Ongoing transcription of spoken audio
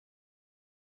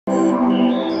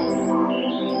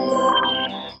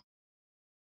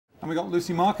And we got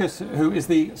Lucy Marcus, who is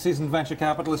the seasoned venture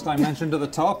capitalist I mentioned at the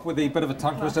top, with a bit of a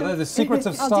tongue twister there. The secrets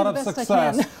of startup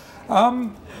success.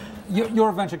 You're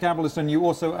a venture capitalist, and you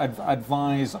also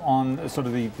advise on sort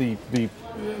of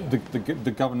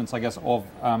the governance, I guess, of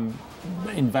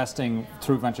investing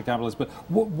through venture capitalists. But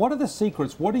what are the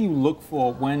secrets? What do you look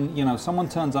for when someone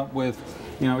turns up with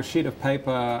a sheet of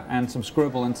paper and some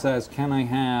scribble and says, "Can I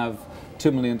have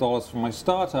 $2 million for my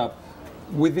startup?"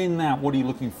 Within that, what are you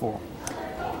looking for?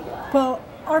 Well,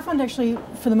 our fund actually,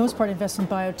 for the most part, invests in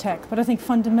biotech. But I think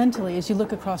fundamentally, as you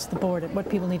look across the board at what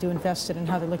people need to invest in and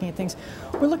how they're looking at things,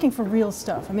 we're looking for real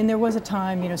stuff. I mean, there was a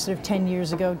time, sort of 10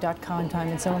 years ago, .com time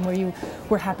and so on, where you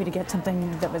were happy to get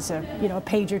something that was a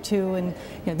page or two, and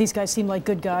these guys seem like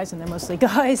good guys, and they're mostly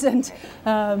guys, and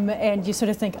you sort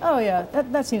of think, oh yeah,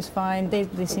 that seems fine.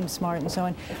 They seem smart and so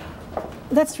on.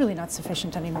 That's really not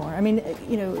sufficient anymore. I mean,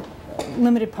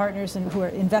 limited partners and who are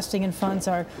investing in funds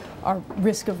are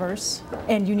risk averse,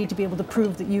 and you need to be able to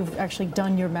prove that you've actually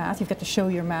done your math. You've got to show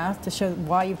your math to show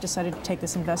why you've decided to take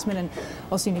this investment, and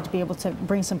also you need to be able to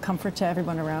bring some comfort to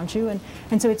everyone around you.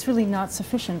 And so it's really not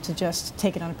sufficient to just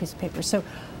take it on a piece of paper. So,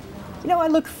 I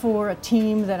look for a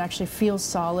team that actually feels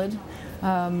solid,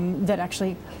 that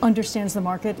actually understands the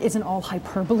market, isn't all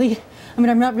hyperbole. I mean,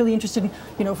 I'm not really interested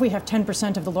in, if we have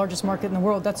 10% of the largest market in the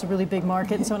world, that's a really big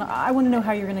market. And so I want to know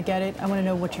how you're going to get it. I want to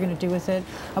know what you're going to do with it.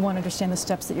 I want to understand the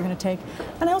steps that you're going to take.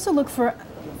 And I also look for,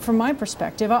 from my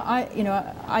perspective,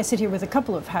 I sit here with a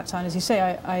couple of hats on. As you say,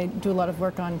 I do a lot of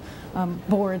work on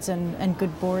boards and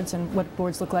good boards and what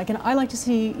boards look like. And I like to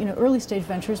see, early stage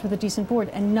ventures with a decent board,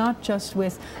 and not just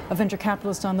with a venture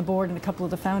capitalist on the board and a couple of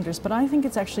the founders. But I think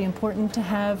it's actually important to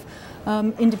have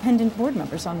independent board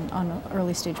members on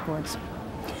early stage boards.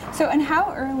 So, and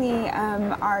how early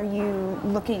are you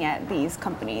looking at these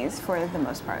companies for the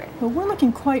most part? Well, we're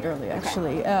looking quite early,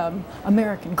 actually. Okay.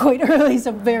 American, quite early,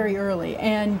 so very early.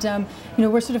 And,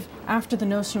 we're sort of after the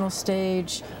notional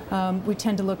stage. We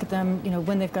tend to look at them,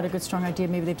 when they've got a good, strong idea,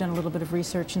 maybe they've done a little bit of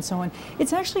research and so on.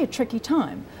 It's actually a tricky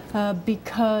time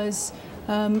because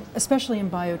especially in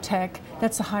biotech,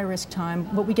 that's a high-risk time.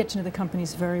 But we get to know the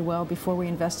companies very well before we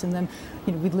invest in them.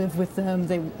 We live with them.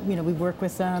 We work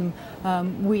with them.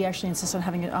 We actually insist on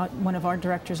having one of our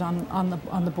directors on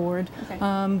the board.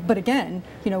 Okay. But again,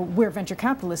 we're venture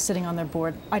capitalists sitting on their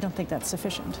board. I don't think that's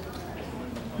sufficient.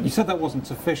 You said that wasn't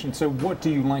sufficient, so what do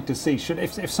you like to see?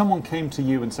 If someone came to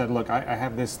you and said, look, I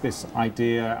have this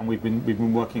idea, and we've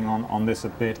been working on this a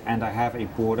bit, and I have a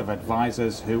board of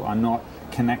advisors who are not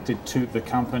connected to the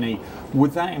company,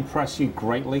 would that impress you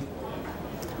greatly?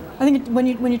 I think when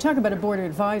you talk about a board of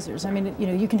advisors, I mean,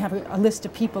 you can have a list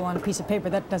of people on a piece of paper.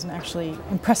 That doesn't actually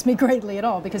impress me greatly at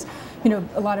all, because,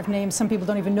 a lot of names, some people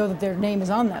don't even know that their name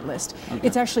is on that list. Okay.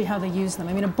 It's actually how they use them.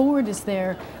 I mean, a board is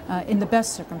there in the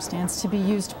best circumstance to be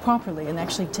used properly and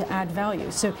actually to add value.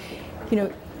 So,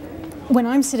 when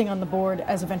I'm sitting on the board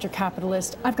as a venture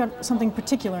capitalist, I've got something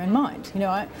particular in mind.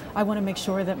 I want to make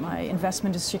sure that my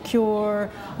investment is secure,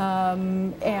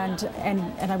 and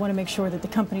I want to make sure that the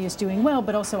company is doing well,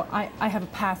 but also I have a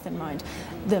path in mind.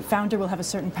 The founder will have a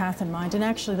certain path in mind, and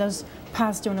actually those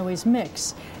paths don't always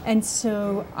mix. And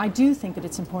so I do think that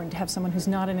it's important to have someone who's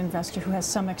not an investor, who has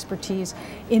some expertise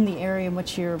in the area in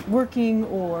which you're working,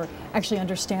 or actually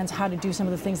understands how to do some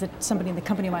of the things that somebody in the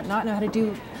company might not know how to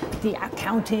do, the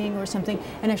accounting or something,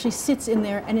 and actually sits in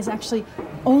there and is actually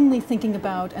only thinking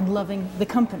about and loving the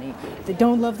company. They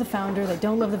don't love the founder, they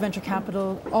don't love the venture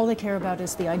capital, all they care about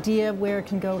is the idea, where it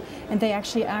can go, and they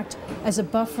actually act as a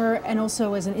buffer and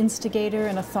also as an instigator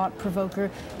and a thought provoker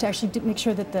to actually make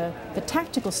sure that the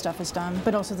tactical stuff is done,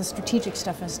 but also the strategic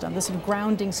stuff is done, the sort of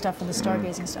grounding stuff and the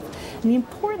stargazing stuff. And the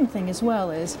important thing as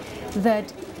well is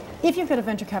that if you've got a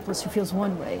venture capitalist who feels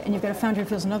one way and you've got a founder who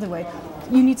feels another way,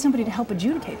 you need somebody to help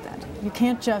adjudicate that. You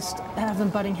can't just have them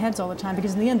butting heads all the time,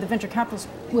 because in the end the venture capitalists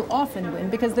will often win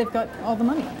because they've got all the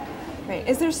money. Right.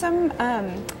 Is there some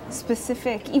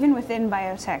specific, even within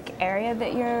biotech, area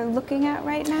that you're looking at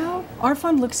right now? Our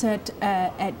fund looks at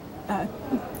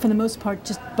for the most part,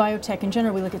 just biotech in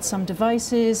general. We look at some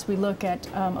devices, we look at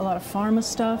a lot of pharma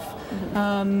stuff,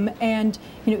 and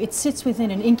it sits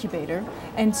within an incubator,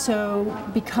 and so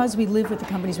because we live with the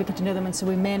companies, we get to know them, and so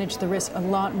we manage the risk a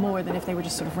lot more than if they were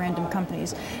just sort of random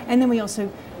companies. And then we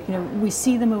also, we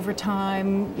see them over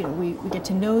time, we get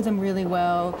to know them really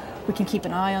well, we can keep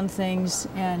an eye on things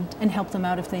and help them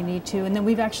out if they need to. And then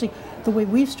we've actually, the way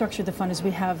we've structured the fund is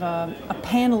we have a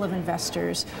panel of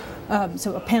investors,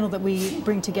 so a panel that we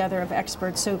bring together of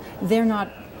experts, so they're not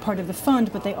part of the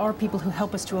fund, but they are people who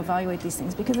help us to evaluate these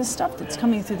things, because the stuff that's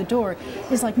coming through the door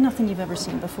is like nothing you've ever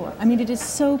seen before. I mean, it is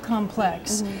so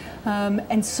complex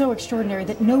and so extraordinary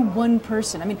that no one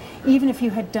person, I mean, even if you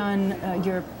had done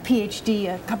your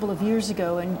PhD a couple of years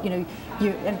ago, and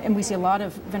and we see a lot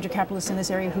of venture capitalists in this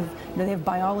area who, they have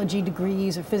biology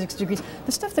degrees or physics degrees.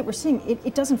 The stuff that we're seeing,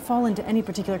 it doesn't fall into any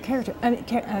particular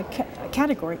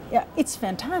category. Yeah, it's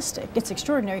fantastic, it's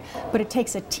extraordinary, but it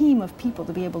takes a team of people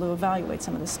to be able to evaluate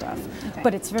some of this stuff. Okay.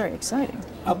 But it's very exciting.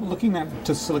 Looking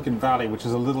to Silicon Valley, which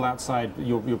is a little outside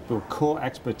your core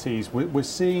expertise, we're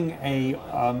seeing a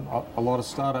lot of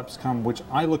startups come, which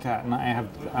I look at and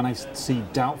I see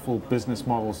doubtful business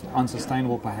models,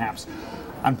 unsustainable perhaps.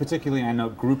 And particularly, I know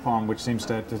Groupon, which seems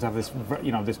to have this,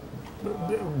 this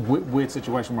weird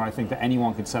situation where I think that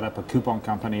anyone could set up a coupon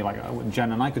company. Like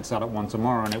Jen and I could set up one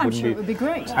tomorrow, and I'm sure it would be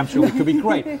great. I'm sure it could be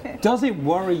great. Does it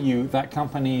worry you that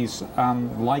companies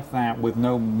like that, with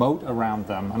no moat around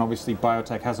them, and obviously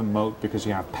biotech has a moat because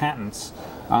you have patents,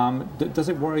 does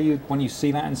it worry you when you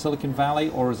see that in Silicon Valley,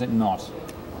 or is it not?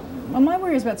 Well, my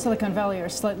worries about Silicon Valley are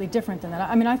slightly different than that.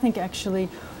 I mean, I think actually,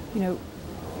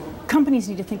 companies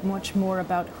need to think much more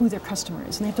about who their customer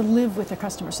is, and they have to live with their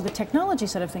customer. So the technology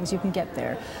side of things, you can get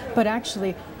there. But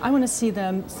actually, I want to see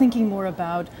them thinking more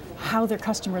about how their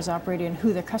customers operate and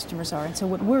who their customers are. And so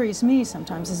what worries me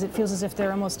sometimes is it feels as if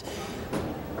they're almost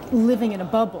living in a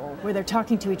bubble where they're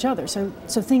talking to each other. So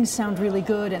things sound really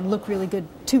good and look really good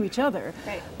to each other.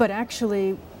 Right. But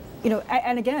actually,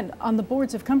 and again, on the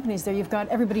boards of companies there, you've got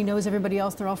everybody knows everybody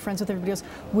else, they're all friends with everybody else.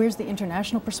 Where's the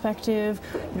international perspective?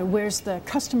 Where's the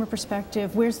customer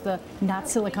perspective? Where's the not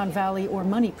Silicon Valley or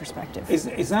money perspective?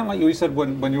 Is that like you said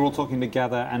when you're all talking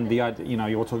together and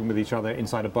you're all talking with each other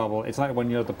inside a bubble? It's like when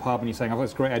you're at the pub and you're saying, "Oh,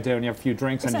 that's a great idea," and you have a few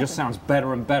drinks, and it just sounds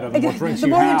better and better the more drinks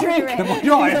you have. The more you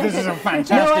drink. This is a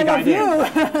fantastic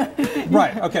idea.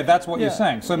 Right. Okay, that's what you're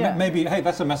saying. So maybe, hey,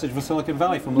 that's a message for Silicon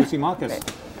Valley from Lucy Marcus.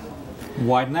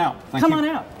 Widen out. Come on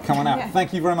out. Come on out. Yeah.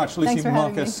 Thank you very much, Lucy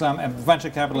Marcus, venture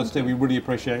capitalist here. We really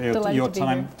appreciate your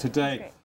time today.